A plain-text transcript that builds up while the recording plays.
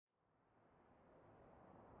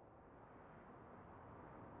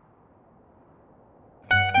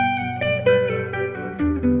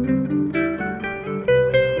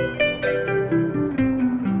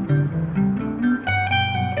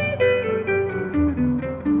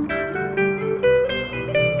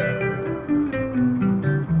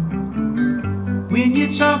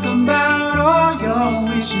talking about all your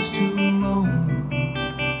wishes to roam.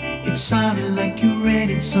 It sounded like you read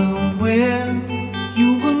it somewhere.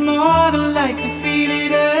 You will more than likely feel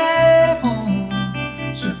it at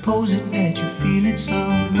home, supposing that you feel it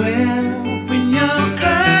somewhere. When you're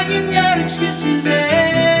crying your excuses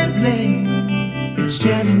and blame, it's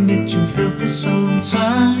telling that you felt this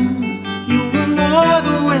sometime. You were more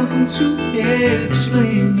than welcome to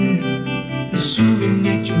explain it, assuming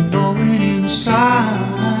that you know it inside.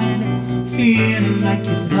 Feeling like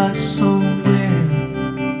you're lost somewhere,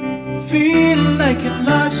 feeling like you're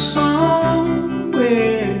lost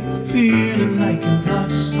somewhere, feeling